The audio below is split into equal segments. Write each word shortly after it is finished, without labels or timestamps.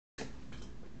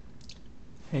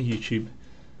Hey YouTube,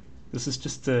 this is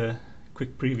just a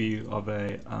quick preview of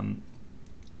a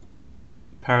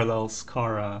parallel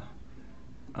SCARA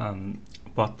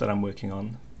bot that I'm working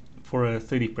on for a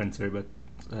 3D printer, but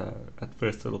at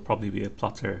first it'll probably be a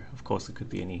plotter. Of course, it could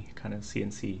be any kind of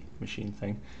CNC machine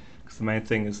thing, because the main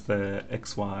thing is the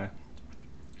XY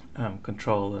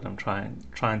control that I'm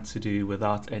trying to do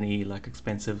without any like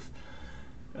expensive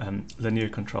linear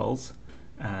controls,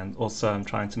 and also I'm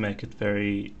trying to make it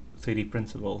very 3D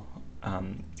printable,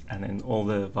 and then all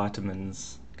the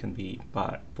vitamins can be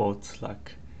bought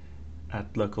like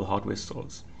at local hardware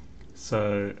stores.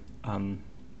 So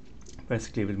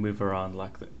basically, we move around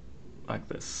like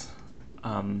this,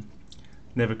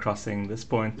 never crossing this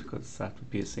point because that would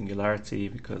be a singularity.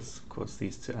 Because of course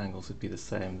these two angles would be the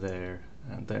same there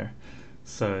and there.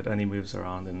 So it only moves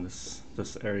around in this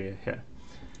area here.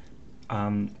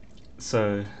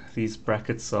 So these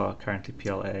brackets are currently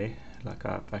PLA. Like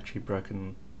I've actually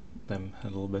broken them a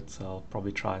little bit, so I'll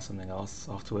probably try something else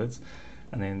afterwards.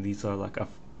 And then these are like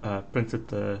I've printed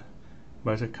the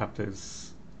motor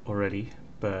couplers already,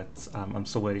 but I'm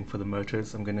still waiting for the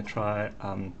motors. I'm going to try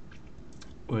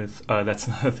with that's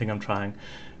another thing I'm trying.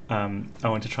 I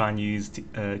want to try and use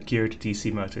geared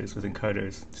DC motors with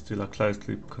encoders to do like closed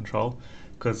loop control,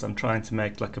 because I'm trying to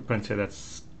make like a printer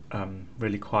that's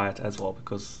really quiet as well,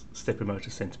 because stepper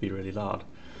motors tend to be really loud.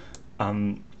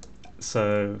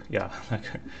 So yeah, like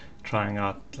trying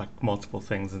out like multiple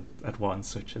things at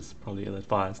once, which is probably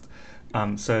ill-advised.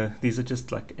 So these are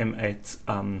just like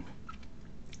M8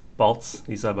 bolts.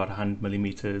 These are about 100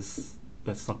 millimeters.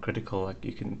 That's not critical. Like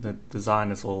the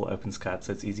design is all OpenSCAD,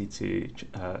 so it's easy to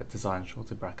design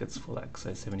shorter brackets for like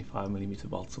say 75 millimeter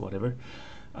bolts or whatever.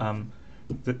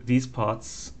 These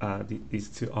parts, these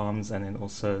two arms, and then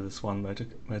also this one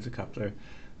motor coupler,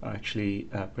 are actually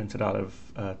printed out of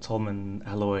Tolman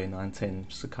alloy 910,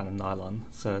 just a kind of nylon.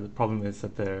 So the problem is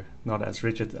that they're not as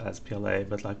rigid as PLA,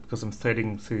 but like because I'm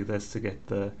threading through this to get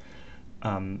the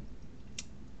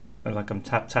like I'm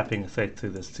tapping a thread through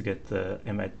this to get the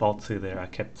M8 bolt through there, I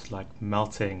kept like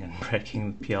melting and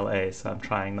breaking PLA. So I'm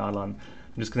trying nylon.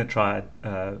 I'm just going to try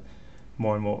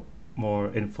more and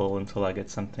more in full until I get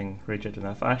something rigid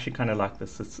enough. I actually kind of like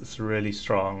this. It's really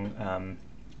strong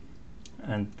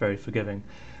and very forgiving.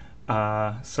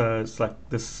 So it's like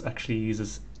this actually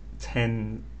uses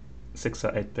 10 6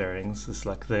 or 8 bearings. It's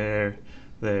like there,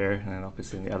 and then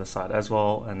obviously on the other side as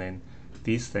well. And then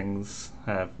these things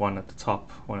have one at the top,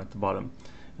 one at the bottom.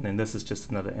 And then this is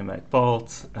just another M8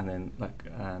 bolt, and then like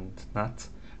and nut,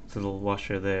 it's a little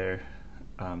washer there,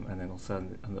 and then also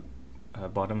on the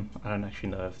bottom. I don't actually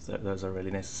know if those are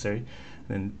really necessary. And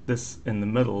then this in the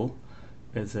middle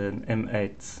is an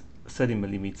M8 30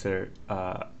 millimeter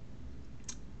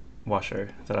washer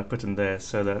that I put in there,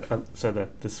 so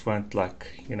that this won't like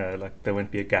there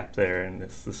won't be a gap there, and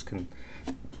this can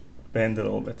bend a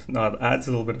little bit. Now it adds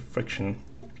a little bit of friction,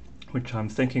 which I'm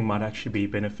thinking might actually be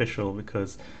beneficial,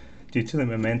 because due to the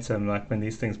momentum, like when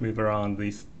these things move around,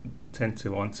 these tend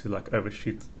to want to like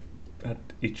overshoot at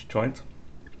each joint.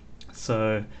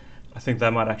 So I think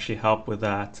that might actually help with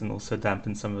that, and also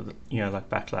dampen some of the like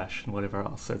backlash and whatever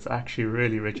else. So it's actually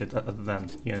really rigid, other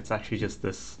than it's actually just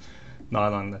this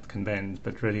nylon that can bend,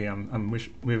 but really I'm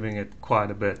moving it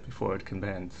quite a bit before it can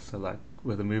bend. So like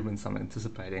with the movements I'm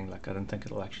anticipating, like I don't think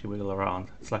it'll actually wiggle around.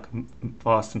 It's like a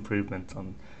vast improvement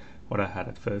on what I had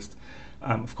at first.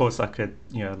 Of course I could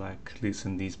like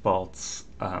loosen these bolts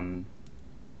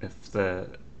if the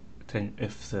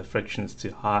friction is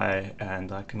too high,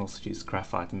 and I can also use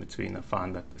graphite in between. I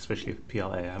find that especially with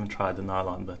PLA, I haven't tried the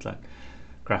nylon, but like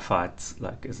graphite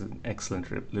like is an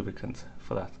excellent lubricant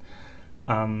for that.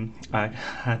 I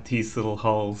had these little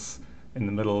holes in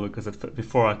the middle because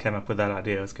before I came up with that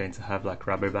idea, I was going to have like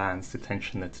rubber bands to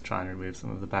tension it to try and remove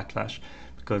some of the backlash,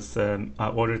 because I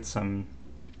ordered some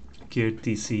geared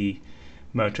DC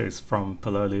motors from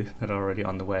Pololu that are already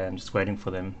on the way. I'm just waiting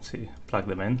for them to plug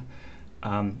them in.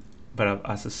 But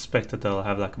I suspect that they'll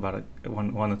have like about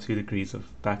 1 or 2 degrees of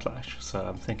backlash. So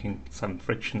I'm thinking some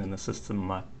friction in the system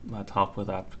might help with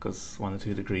that, because 1 or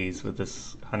 2 degrees with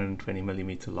this 120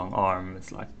 millimeter long arm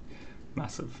is like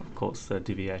massive. Of course, the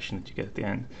deviation that you get at the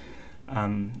end.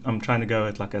 I'm trying to go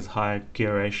at like as high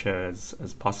gear ratio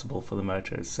as possible for the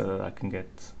motors, so that I can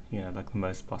get like the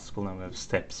most possible number of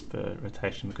steps per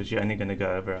rotation, because you're only going to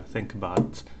go over, I think,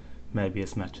 about maybe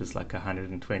as much as like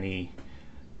 120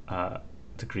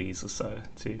 degrees or so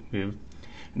to move.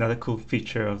 Another cool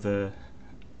feature of the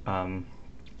I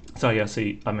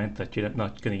meant that you're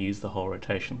not going to use the whole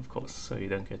rotation, of course, so you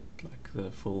don't get like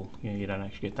the full, you don't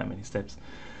actually get that many steps.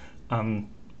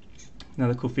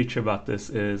 Another cool feature about this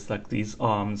is like these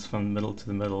arms from middle to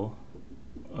the middle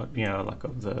you know, like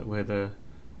of the where the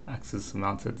axis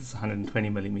mounted is 120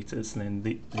 millimeters, and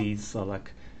then these are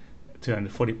like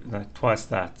 240, like twice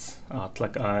that out.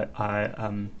 Like I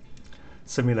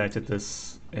simulated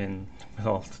this in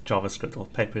JavaScript or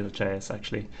Paper.js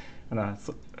actually, and I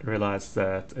realized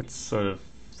that it's sort of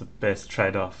the best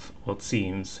trade-off, well it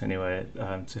seems anyway,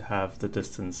 to have the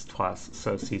distance twice.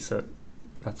 So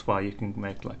that's why you can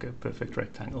make like a perfect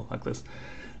rectangle like this.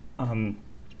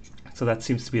 So that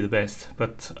seems to be the best,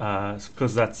 but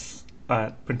because that's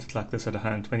printed like this at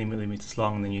 120 millimeters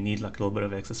long, and then you need like a little bit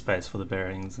of extra space for the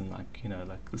bearings and like, you know,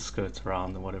 like the skirts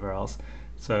around and whatever else.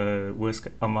 So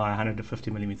on my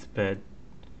 150 millimeter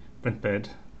print bed,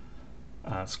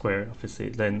 square obviously,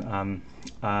 then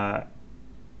I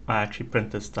actually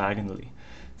print this diagonally,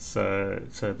 so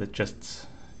that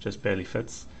just barely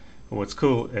fits. But what's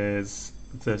cool is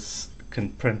this can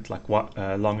print like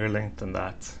longer length than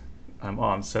that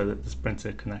arm, so that this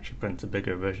printer can actually print a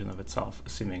bigger version of itself,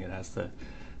 assuming it has the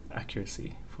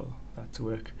accuracy for that to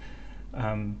work.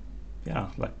 Yeah,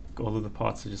 like all of the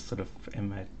parts are just sort of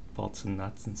M8 bolts and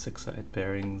nuts and 6 or 8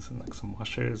 bearings and like some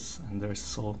washers, and the rest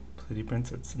is all 3D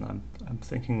printed. And I'm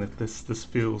thinking that this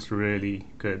feels really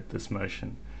good, this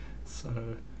motion. So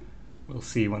we'll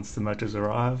see once the motors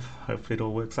arrive. Hopefully it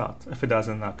all works out. If it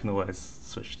doesn't, I can always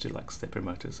switch to like stepper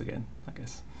motors again, I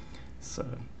guess. So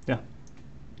yeah,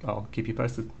 I'll keep you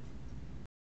posted.